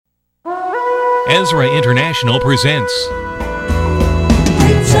Ezra International presents Return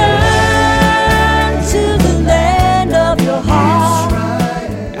to the land of your heart.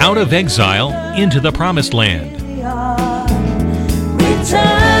 Out of Exile into the Promised Land. Return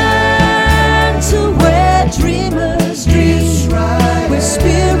to where dreamers dream, where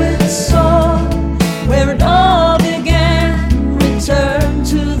spirits soar, where it all began. Return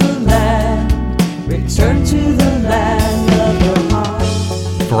to the land of your heart.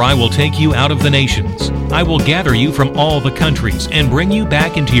 For I will take you out of the nations. I will gather you from all the countries and bring you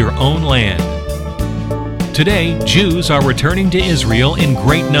back into your own land. Today, Jews are returning to Israel in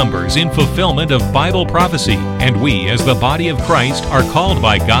great numbers in fulfillment of Bible prophecy, and we, as the body of Christ, are called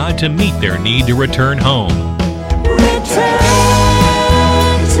by God to meet their need to return home. Return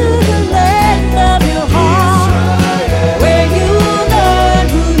to the land of your heart, where you learn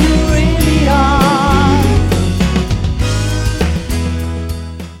who you really are.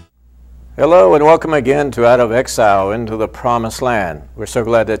 Hello and welcome again to Out of Exile into the Promised Land. We're so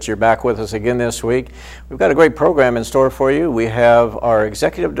glad that you're back with us again this week. We've got a great program in store for you. We have our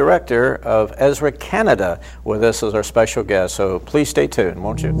Executive Director of Ezra Canada with us as our special guest, so please stay tuned,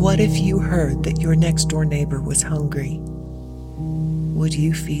 won't you? What if you heard that your next door neighbor was hungry? Would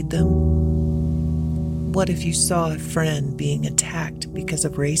you feed them? What if you saw a friend being attacked because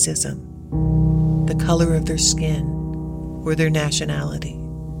of racism, the color of their skin, or their nationality?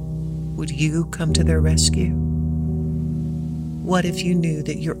 Would you come to their rescue? What if you knew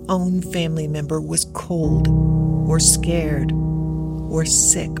that your own family member was cold, or scared, or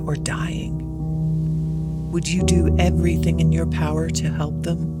sick, or dying? Would you do everything in your power to help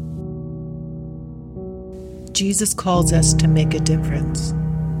them? Jesus calls us to make a difference,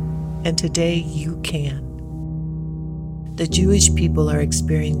 and today you can. The Jewish people are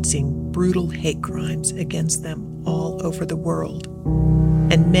experiencing brutal hate crimes against them all over the world,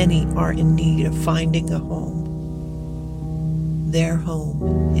 and many are in need of finding a home. Their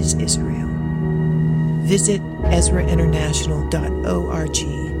home is Israel. Visit EzraInternational.org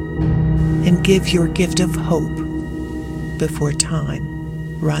and give your gift of hope before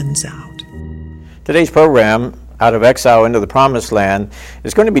time runs out. Today's program, Out of Exile into the Promised Land,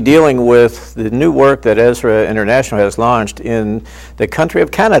 is going to be dealing with the new work that Ezra International has launched in the country of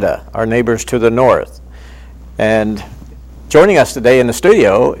Canada, our neighbors to the north. And joining us today in the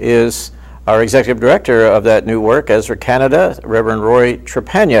studio is our Executive Director of that new work, Ezra Canada, Reverend Roy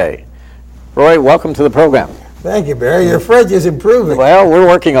Trepanier. Roy, welcome to the program. Thank you, Barry. Your French is improving. Well, we're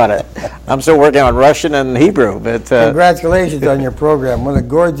working on it. I'm still working on Russian and Hebrew, but Congratulations on your program. What a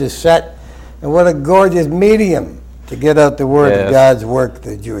gorgeous set, and what a gorgeous medium to get out the word of God's work to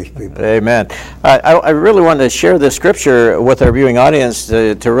the Jewish people. Amen. I really wanted to share this scripture with our viewing audience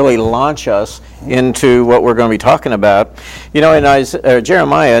to really launch us into what we're going to be talking about. You know, in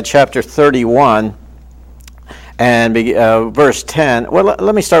Jeremiah chapter 31 and verse 10, well,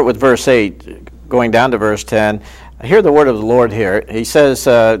 let me start with verse 8, going down to verse 10. Hear the word of the Lord here. He says,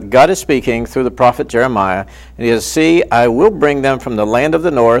 God is speaking through the prophet Jeremiah, and he says, see, I will bring them from the land of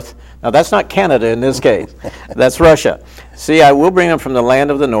the north. Now, that's not Canada in this case. That's Russia. See, I will bring them from the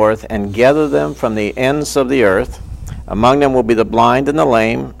land of the north and gather them from the ends of the earth. Among them will be the blind and the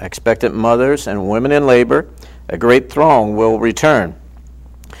lame, expectant mothers and women in labor. A great throng will return.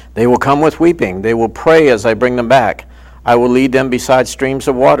 They will come with weeping. They will pray as I bring them back. I will lead them beside streams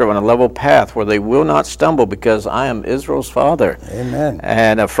of water on a level path where they will not stumble, because I am Israel's father. Amen.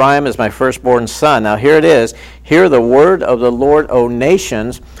 And Ephraim is my firstborn son. Now here it is. Hear the word of the Lord, O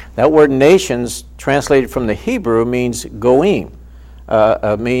nations. That word nations, translated from the Hebrew, means goim,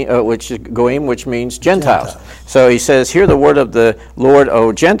 which means Gentiles. So he says, hear the word of the Lord,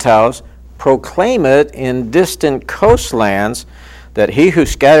 O Gentiles. Proclaim it in distant coastlands, that he who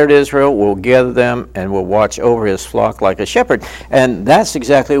scattered Israel will gather them and will watch over his flock like a shepherd. And that's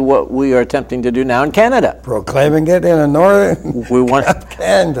exactly what we are attempting to do now in Canada. Proclaiming it in the northern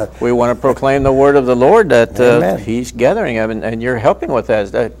Canada. We want to proclaim the word of the Lord that he's gathering them, and you're helping with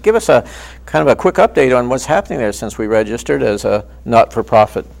that. Give us a kind of a quick update on what's happening there since we registered as a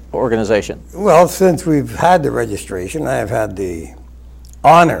not-for-profit organization. Well, since we've had the registration, I have had the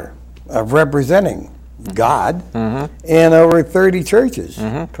honor of representing God in over 30 churches.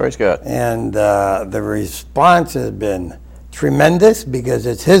 Praise God. And the response has been tremendous, because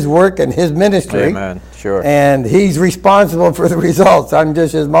it's his work and his ministry. Amen. Sure. And he's responsible for the results. I'm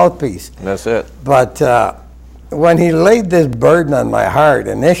just his mouthpiece. That's it. But when he laid this burden on my heart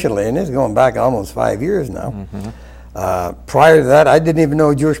initially, and this is going back almost 5 years now, prior to that, I didn't even know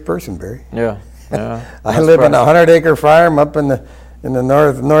a Jewish person, Barry. Yeah. I live in a 100-acre farm up in the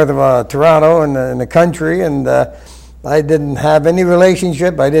north of Toronto, in the country, and I didn't have any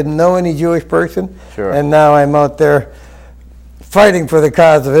relationship. I didn't know any Jewish person. Sure. And now I'm out there fighting for the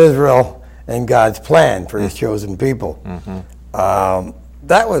cause of Israel and God's plan for His chosen people.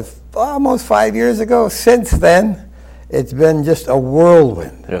 That was almost 5 years ago. Since then, it's been just a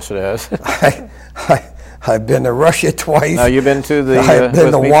whirlwind. Yes, it has. I've been to Russia twice. Now, you've been to the I've been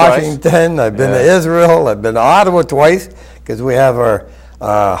with to me Washington. I've been to Yeah. Israel. I've been to Ottawa twice because we have our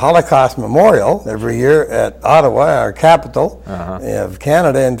Holocaust Memorial every year at Ottawa, our capital of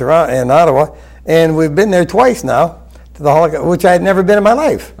Canada, in Toronto, in Ottawa, and we've been there twice now to the Holocaust, which I had never been in my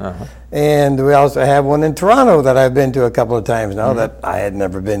life. And we also have one in Toronto that I've been to a couple of times now that I had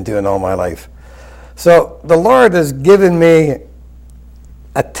never been to in all my life. So the Lord has given me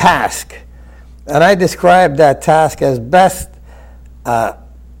a task, and I describe that task as best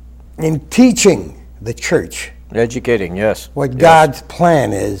in teaching the church Educating, yes. what Yes. God's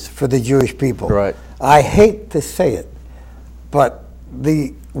plan is for the Jewish people. Right. I hate to say it, but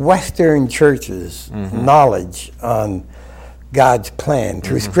the Western church's knowledge on God's plan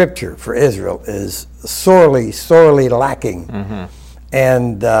through Scripture for Israel is sorely, sorely lacking.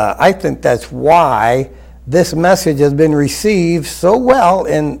 And I think that's why this message has been received so well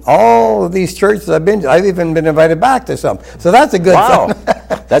in all of these churches I've been to. I've even been invited back to some. So that's a good Wow. sign.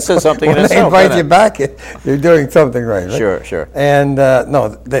 That says something in When they itself. invite doesn't you it? back, you're doing something right. Sure, sure. And no,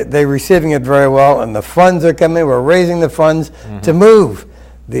 they're receiving it very well, and the funds are coming. We're raising the funds to move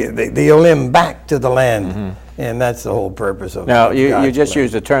the Olim back to the land, and that's the whole purpose of it. Now, you just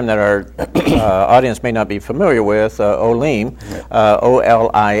used a term that our audience may not be familiar with, Olim,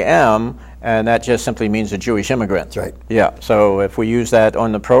 O-L-I-M, and that just simply means a Jewish immigrant. That's right. Yeah, so if we use that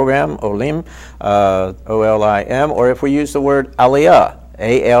on the program, Olim, O-L-I-M, or if we use the word Aliyah,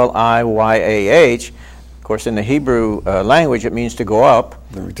 A-L-I-Y-A-H, of course, in the Hebrew language, it means to go up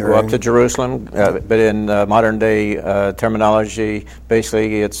to Jerusalem. But in modern day terminology,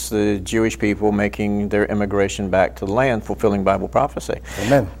 basically, it's the Jewish people making their immigration back to the land, fulfilling Bible prophecy.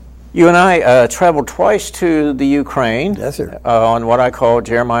 Amen. You and I traveled twice to the Ukraine. Yes, sir. On what I call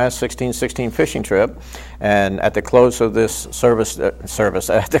Jeremiah's 1616 fishing trip. And at the close of this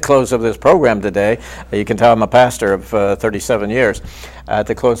at the close of this program today, you can tell I'm a pastor of 37 years. At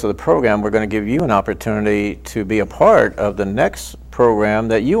the close of the program, we're going to give you an opportunity to be a part of the next program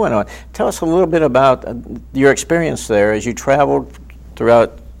that you went on. Tell us a little bit about your experience there as you traveled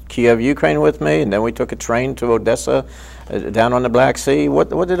throughout Kiev, Ukraine with me, and then we took a train to Odessa, down on the Black Sea. What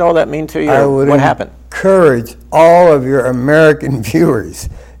did all that mean to you? I would What happened? encourage all of your American viewers,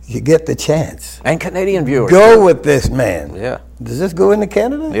 you get the chance, And Canadian viewers. go with this man. Yeah. Does this go into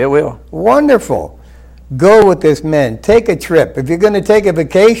Canada? It will. Wonderful. Go with this man. Take a trip. If you're going to take a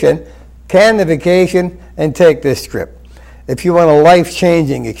vacation, can the vacation and take this trip. If you want a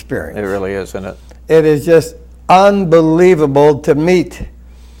life-changing experience. It really is, isn't it? It is just unbelievable to meet.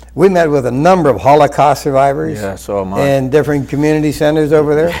 We met with a number of Holocaust survivors Yeah, so am I. in different community centers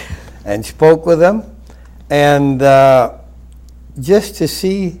over there and spoke with them. And just to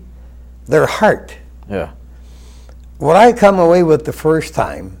see their heart. Yeah. What I come away with the first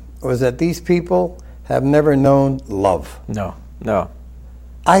time was that these people have never known love. No.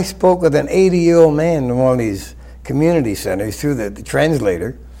 I spoke with an 80-year-old man in one of these community centers through the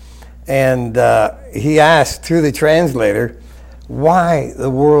translator, and he asked through the translator why the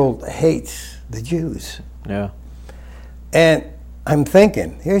world hates the Jews. Yeah. And I'm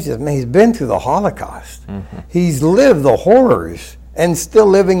thinking, here's this man, he's been through the Holocaust. He's lived the horrors and still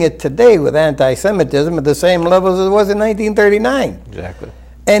living it today with anti-Semitism at the same level as it was in 1939. Exactly.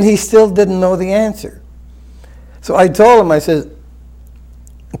 And he still didn't know the answer. So I told him, I said,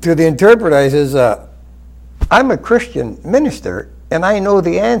 to the interpreter, I says, I'm a Christian minister, and I know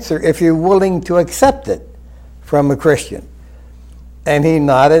the answer if you're willing to accept it from a Christian. And he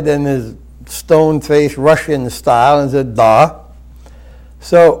nodded in his stone-faced Russian style and said, "Duh."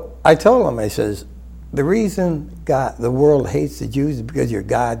 So I told him, I says, the reason the world hates the Jews is because you're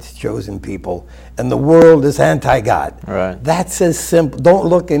God's chosen people, and the world is anti-God. Right. That's as simple. Don't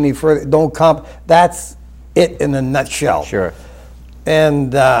look any further. That's it in a nutshell. Sure.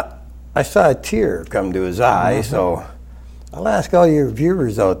 And I saw a tear come to his eye, so I'll ask all your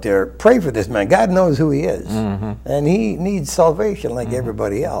viewers out there, pray for this man. God knows who he is, and he needs salvation like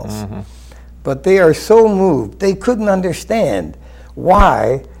everybody else. But they are so moved, they couldn't understand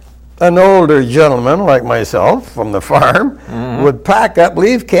why an older gentleman like myself from the farm would pack up,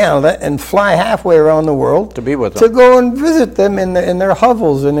 leave Canada, and fly halfway around the world To be with to them. go and visit them in their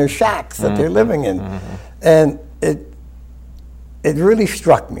hovels, in their shacks that they're living in. And it really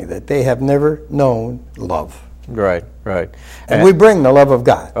struck me that they have never known love. Right, right. And we bring the love of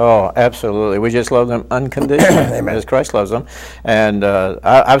God. Oh, absolutely. We just love them unconditionally, as Christ loves them. And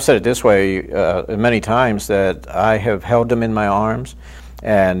I've said it this way many times, that I have held them in my arms,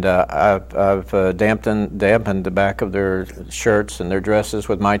 and I've dampened the back of their shirts and their dresses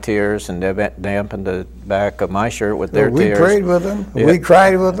with my tears, and dampened the back of my shirt with their tears. We prayed with them. Yeah. We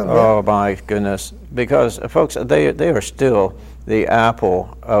cried with them. Oh, my goodness. Because, folks, they are still the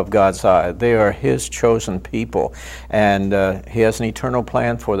apple of God's eye. They are His chosen people, and He has an eternal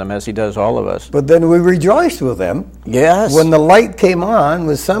plan for them, as He does all of us. But then we rejoiced with them. Yes. When the light came on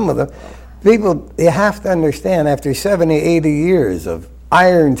with some of them, people, you have to understand, after 70, 80 years of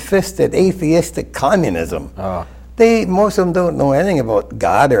iron-fisted atheistic communism, most of them don't know anything about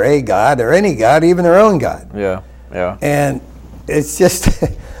God or a God or any God, even their own God. Yeah, yeah. And it's just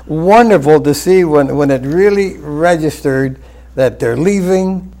wonderful to see when it really registered that they're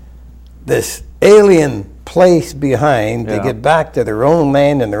leaving this alien place behind to get back to their own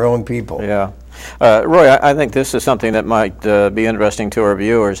land and their own people. Yeah. Roy, I think this is something that might be interesting to our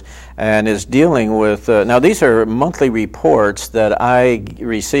viewers, and is dealing with, now these are monthly reports that I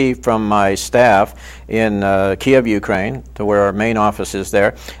receive from my staff in Kiev, Ukraine, to where our main office is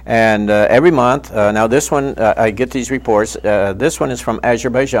there, and every month, now this one, I get these reports, this one is from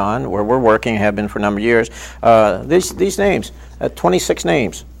Azerbaijan, where we're working, have been for a number of years. These names, 26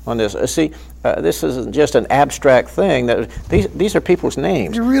 names on this. See, this isn't just an abstract thing. That these are people's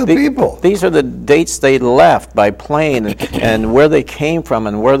names. They're real people. These are the dates they left by plane, and where they came from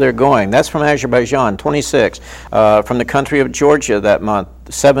and where they're going. That's from Azerbaijan, 26. From the country of Georgia that month,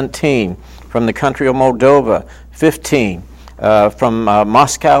 17. From the country of Moldova, 15. From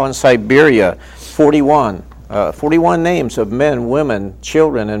Moscow and Siberia, 41. 41 names of men, women,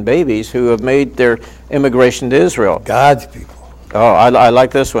 children, and babies who have made their immigration to Israel. God's people. Oh, I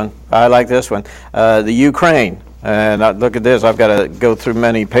like this one. I like this one. The Ukraine. And look at this. I've got to go through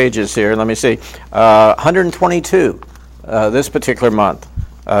many pages here. Let me see. 122 this particular month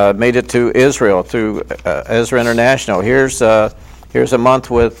made it to Israel through Ezra International. Here's a month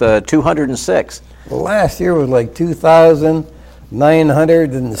with 206. Well, last year was like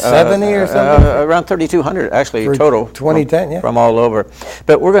 2,970 or something? Around 3,200, actually, For total. 2010, from all over.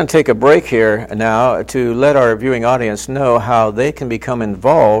 But we're going to take a break here now to let our viewing audience know how they can become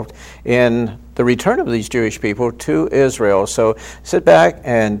involved in the return of these Jewish people to Israel. So sit back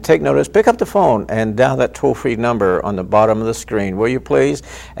and take notice. Pick up the phone and dial that toll-free number on the bottom of the screen, will you please?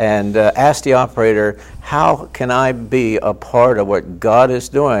 And ask the operator, how can I be a part of what God is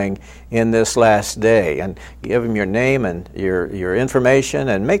doing in this last day? And give him your name and your information,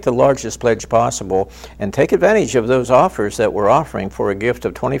 and make the largest pledge possible, and take advantage of those offers that we're offering for a gift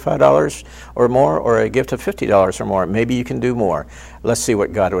of $25 or more, or a gift of $50 or more. Maybe you can do more. Let's see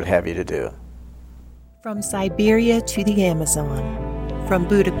what God would have you to do. From Siberia to the Amazon, from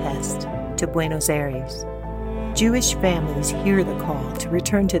Budapest to Buenos Aires, Jewish families hear the call to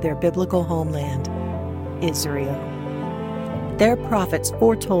return to their biblical homeland, Israel. Their prophets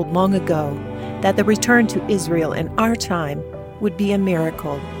foretold long ago that the return to Israel in our time would be a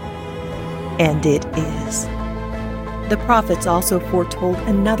miracle. And it is. The prophets also foretold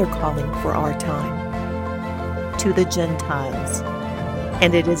another calling for our time, to the Gentiles.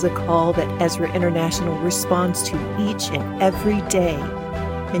 And it is a call that Ezra International responds to each and every day.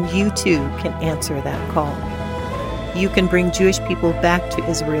 And you too can answer that call. You can bring Jewish people back to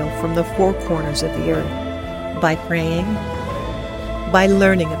Israel from the four corners of the earth by praying, by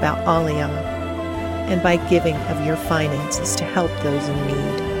learning about Aliyah, and by giving of your finances to help those in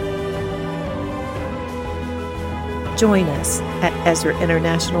need. Join us at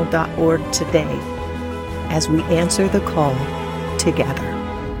EzraInternational.org today as we answer the call together.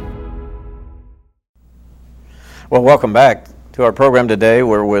 Well, welcome back to our program today.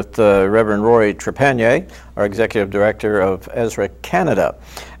 We're with Reverend Roy Trepanier, our Executive Director of Ezra Canada.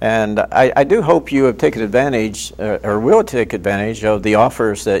 And I do hope you have taken advantage, or will take advantage, of the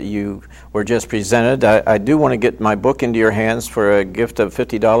offers that you were just presented. I do want to get my book into your hands for a gift of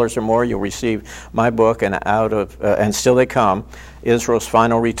 $50 or more. You'll receive my book, and and Still They Come, Israel's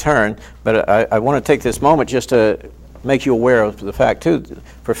Final Return. But I want to take this moment just to make you aware of the fact, too,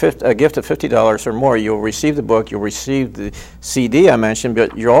 for a gift of $50 or more, you'll receive the book, you'll receive the CD I mentioned,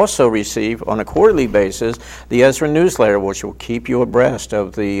 but you'll also receive, on a quarterly basis, the Ezra newsletter, which will keep you abreast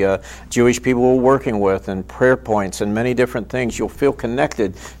of the Jewish people we're working with, and prayer points and many different things. You'll feel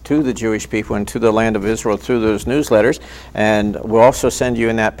connected to the Jewish people and to the land of Israel through those newsletters. And we'll also send you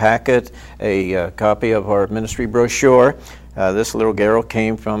in that packet a copy of our ministry brochure, This little girl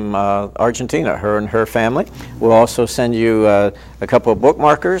came from Argentina, her and her family. We'll also send you a couple of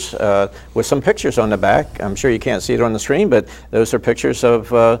bookmarkers with some pictures on the back. I'm sure you can't see it on the screen, but those are pictures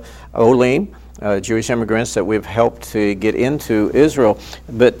of Olim, Jewish immigrants that we've helped to get into Israel.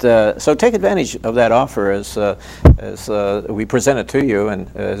 But so take advantage of that offer as we present it to you, and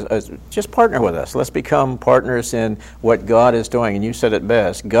just partner with us. Let's become partners in what God is doing. And you said it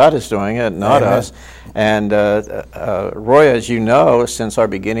best: God is doing it, not us. And Roy, as you know, since our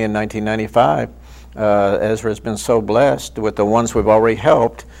beginning in 1995, Ezra has been so blessed with the ones we've already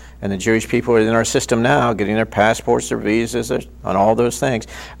helped. And the Jewish people are in our system now, getting their passports, their visas, on all those things.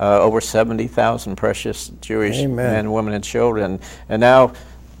 Over 70,000 precious Jewish men, women, and children. And now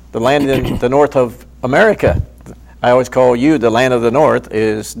the land in the north of America, I always call you the land of the north,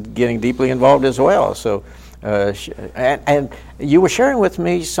 is getting deeply involved as well. So, and you were sharing with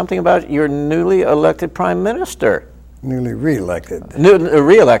me something about your newly elected prime minister. Newly re-elected.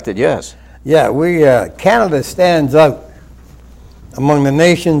 Re-elected, yes. Yeah, Canada stands out among the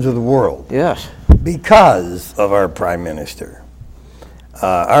nations of the world. Yes. Because of our Prime Minister.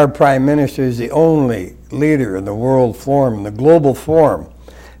 Our Prime Minister is the only leader in the world forum, the global forum,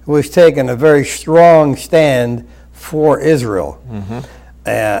 who has taken a very strong stand for Israel.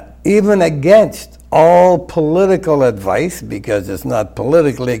 Even against all political advice, because it's not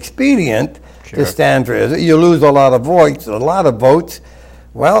politically expedient to stand for Israel. You lose a lot of votes.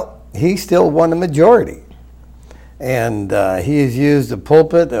 Well, he still won the majority. And he has used the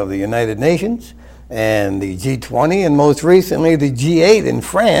pulpit of the United Nations and the G20 and most recently the G8 in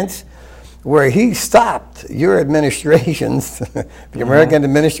France, where he stopped your administrations, the American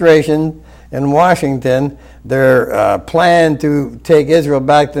administration in Washington, their plan to take Israel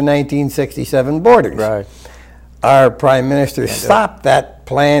back to 1967 borders. Right. Our Prime Minister stopped that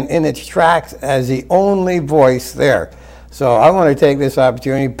plan in its tracks as the only voice there. So I want to take this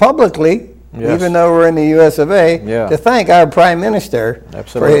opportunity publicly, even though we're in the US of A, to thank our Prime Minister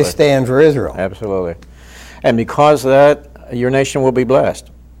for his stand for Israel. Absolutely. And because of that, your nation will be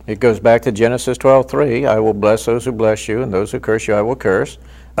blessed. It goes back to Genesis 12:3. I will bless those who bless you, and those who curse you I will curse.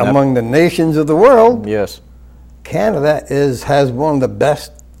 Among the nations of the world, yes, Canada has one of the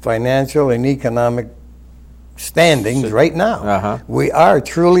best financial and economic standings right now. We are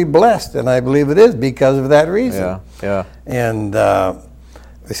truly blessed, and I believe it is because of that reason. And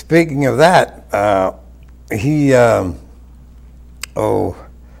speaking of that,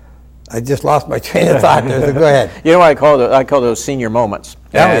 I just lost my train of thought there, so go ahead. You know what I call those senior moments.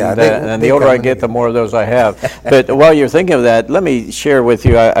 And the older I get, the more of those I have. But while you're thinking of that, let me share with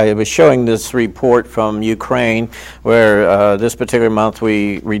you, I was showing this report from Ukraine, where this particular month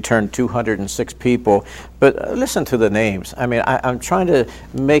we returned 206 people. But listen to the names. I mean, I'm trying to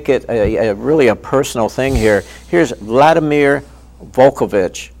make it really a personal thing here. Here's Vladimir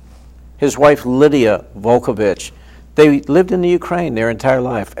Volkovich, his wife Lydia Volkovich. They lived in the Ukraine their entire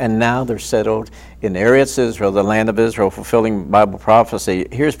life, and now they're settled in Eretz Israel, the land of Israel, fulfilling Bible prophecy.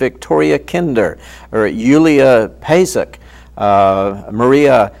 Here's Victoria Kinder, or Yulia Pazak,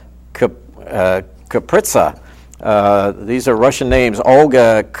 Maria Kapritsa. These are Russian names.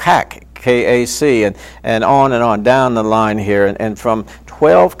 Olga Kak, K-A-C, and on down the line here. And from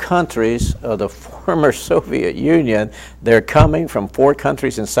 12 countries of the former Soviet Union, they're coming from 4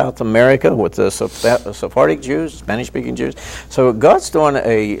 countries in South America with the Sephardic Jews, Spanish-speaking Jews. So God's doing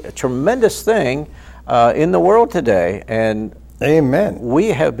a tremendous thing in the world today. And amen. We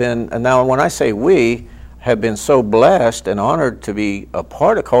have been, and now when I say we, have been so blessed and honored to be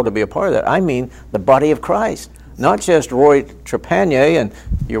called to be a part of that, I mean the body of Christ. Not just Roy Trepanier and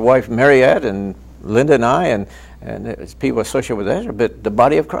your wife Mariette and Linda and I and it's people associated with Ezra, but the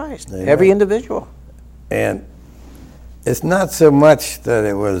body of Christ, amen. Every individual. And it's not so much that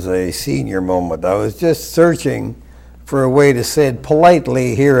it was a senior moment. I was just searching for a way to say it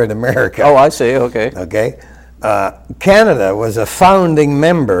politely here in America. Oh, I see, okay. Okay. Canada was a founding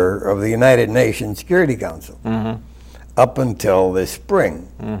member of the United Nations Security Council up until this spring.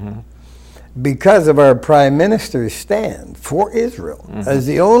 Because of our Prime Minister's stand for Israel as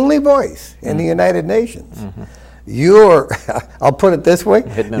the only voice in the United Nations. I'll put it this way,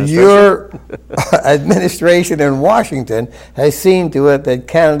 your administration in Washington has seen to it that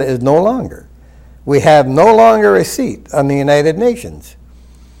Canada is no longer. We have no longer a seat on the United Nations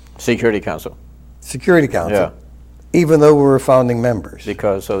Security Council, even though we were founding members.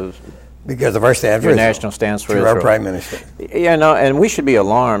 Because of our stand for your Israel, national stance for Israel. Our Prime Minister. Yeah, no, and we should be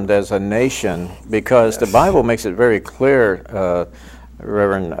alarmed as a nation because the Bible makes it very clear,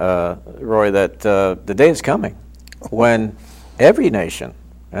 Reverend Roy, that the day is coming when every nation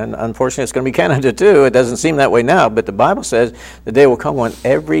And unfortunately, it's going to be Canada too. It doesn't seem that way now, but the Bible says the day will come when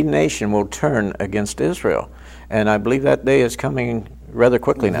every nation will turn against Israel. And I believe that day is coming rather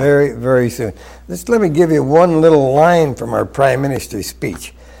quickly now. Very, very soon. Let me give you one little line from our Prime Minister's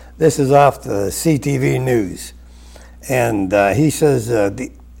speech. This is off the CTV News. And he says,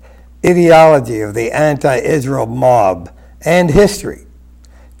 the ideology of the anti-Israel mob and history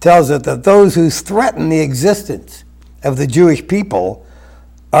tells us that those who threaten the existence of the Jewish people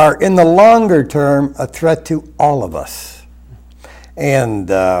are, in the longer term, a threat to all of us. And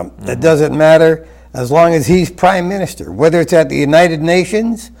it doesn't matter as long as he's Prime Minister, whether it's at the United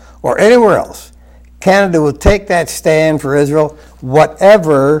Nations or anywhere else. Canada will take that stand for Israel,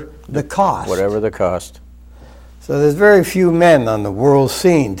 whatever the cost. Whatever the cost. So there's very few men on the world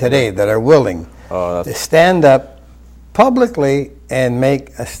scene today that are willing to stand up publicly and make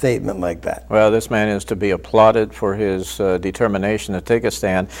a statement like that. Well, this man is to be applauded for his determination to take a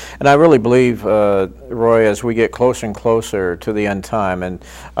stand. And I really believe, Roy, as we get closer and closer to the end time, and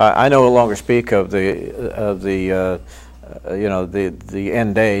I no longer speak of the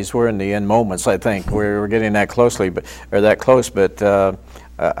end days. We're in the end moments, I think. We're getting that close, but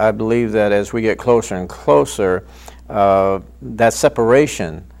I believe that as we get closer and closer, that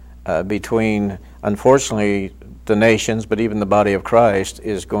separation between, unfortunately, the nations, but even the body of Christ,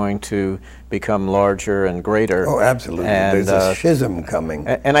 is going to become larger and greater. Oh, absolutely. And, there's a schism coming.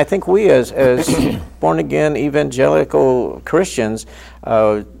 And I think we, as born-again evangelical Christians,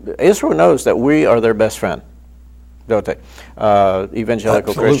 Israel knows that we are their best friend, don't they?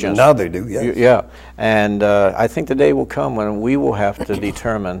 Evangelical Absolutely. Christians. Now they do, yes. Yeah. And I think the day will come when we will have to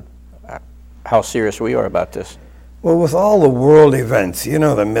determine how serious we are about this. Well, with all the world events,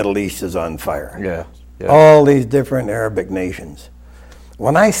 the Middle East is on fire. Yeah. All these different Arabic nations.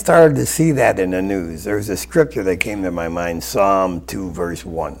 When I started to see that in the news, there was a scripture that came to my mind, Psalm 2, verse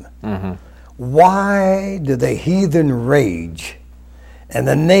 1. Mm-hmm. Why do the heathen rage and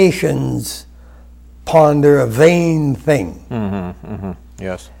the nations ponder a vain thing? Mm-hmm. Mm-hmm.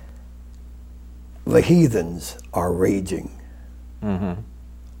 Yes. The heathens are raging. Mm-hmm.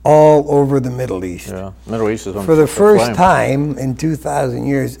 All over the Middle East. Yeah, Middle East is on For the first flame. time in 2,000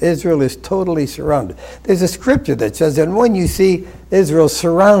 years, Israel is totally surrounded. There's a scripture that says that when you see Israel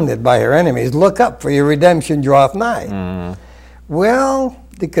surrounded by her enemies, look up, for your redemption draweth nigh. Mm. Well,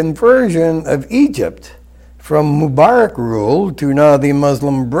 the conversion of Egypt from Mubarak rule to now the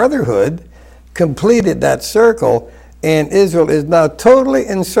Muslim Brotherhood completed that circle, and Israel is now totally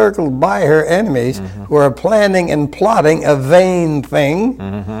encircled by her enemies, mm-hmm. who are planning and plotting a vain thing,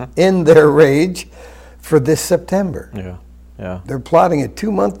 mm-hmm. in their rage for this September. Yeah. They're plotting a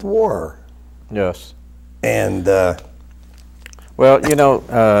 2-month war. Yes. And well,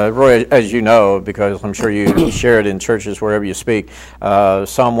 Roy, as you know, because I'm sure you share it in churches wherever you speak,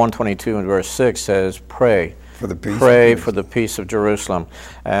 Psalm 122 and verse 6 says, pray for the peace of Jerusalem.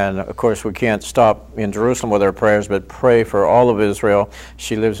 And of course, we can't stop in Jerusalem with our prayers, but pray for all of Israel.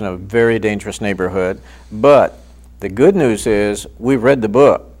 She lives in a very dangerous neighborhood. But the good news is we've read the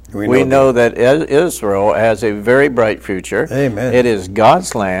book. We know that Israel has a very bright future. Amen. It is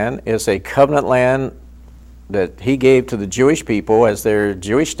God's land. It's a covenant land that he gave to the Jewish people as their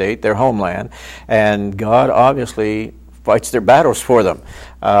Jewish state, their homeland. And God obviously fights their battles for them.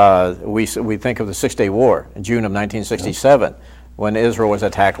 We think of the Six-Day War in June of 1967, when Israel was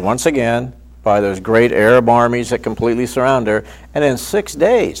attacked once again by those great Arab armies that completely surround her. And in 6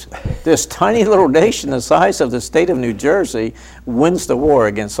 days, this tiny little nation the size of the state of New Jersey wins the war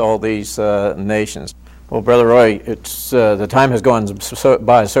against all these nations. Well, Brother Roy, it's the time has gone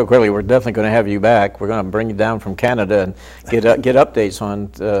by so quickly. We're definitely going to have you back. We're going to bring you down from Canada and get updates on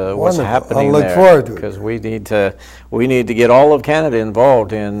what's happening I'll look there. forward to it. Because we need to get all of Canada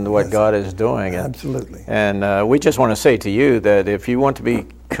involved in what God is doing. Absolutely. And we just want to say to you that if you want to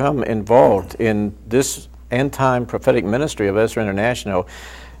become involved in this end-time prophetic ministry of Ezra International,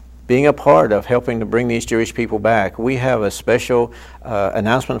 being a part of helping to bring these Jewish people back, we have a special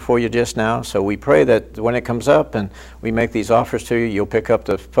announcement for you just now. So we pray that when it comes up and we make these offers to you, you'll pick up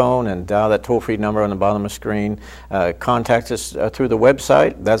the phone and dial that toll-free number on the bottom of the screen. Contact us through the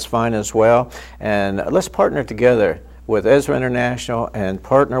website. That's fine as well. And let's partner together with Ezra International and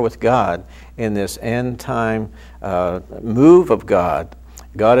partner with God in this end-time move of God.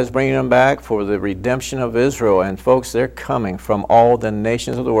 God is bringing them back for the redemption of Israel. And folks, they're coming from all the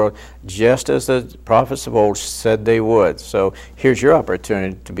nations of the world, just as the prophets of old said they would. So here's your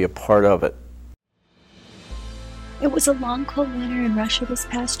opportunity to be a part of it. It was a long, cold winter in Russia this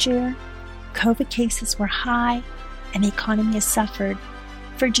past year. COVID cases were high, and the economy has suffered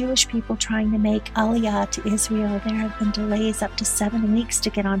For Jewish people trying to make Aliyah to Israel, there have been delays up to 7 weeks to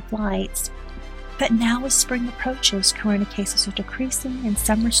get on flights. But now as spring approaches, corona cases are decreasing and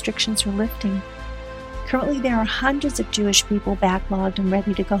some restrictions are lifting. Currently there are hundreds of Jewish people backlogged and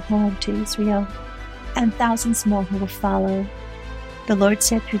ready to go home to Israel, and thousands more who will follow. The Lord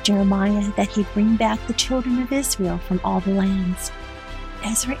said through Jeremiah that He'd bring back the children of Israel from all the lands.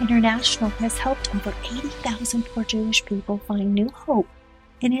 Ezra International has helped over 80,000 poor Jewish people find new hope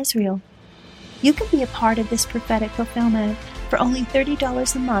in Israel. You can be a part of this prophetic fulfillment. For only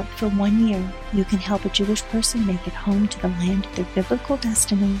 $30 a month for 1 year, you can help a Jewish person make it home to the land of their biblical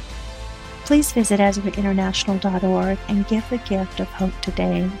destiny. Please visit EzraInternational.org and give the gift of hope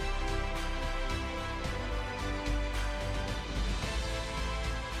today.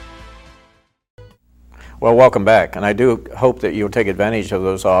 Well, welcome back, and I do hope that you'll take advantage of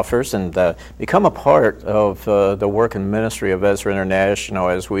those offers and become a part of the work and ministry of Ezra International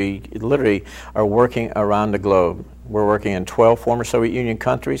as we literally are working around the globe. We're working in 12 former Soviet Union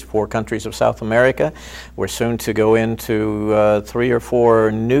countries, 4 countries of South America. We're soon to go into 3 or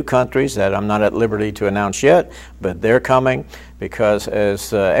 4 new countries that I'm not at liberty to announce yet, but they're coming because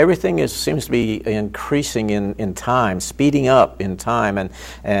as everything seems to be increasing in time, speeding up in time,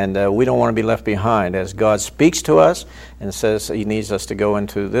 and we don't want to be left behind. As God speaks to us and says He needs us to go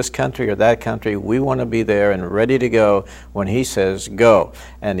into this country or that country, we want to be there and ready to go when He says go.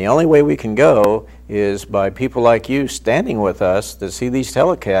 And the only way we can go is by people like you standing with us to see these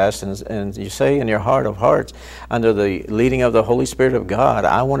telecasts, and you say in your heart of hearts, under the leading of the Holy Spirit of God,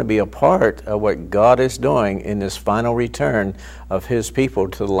 I want to be a part of what God is doing in this final return of His people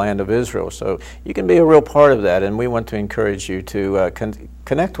to the land of Israel. So you can be a real part of that, and we want to encourage you to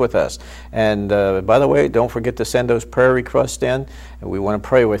connect with us. And by the way, don't forget to send those prayer requests in, and we want to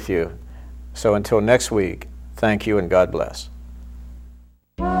pray with you. So until next week, thank you and God bless.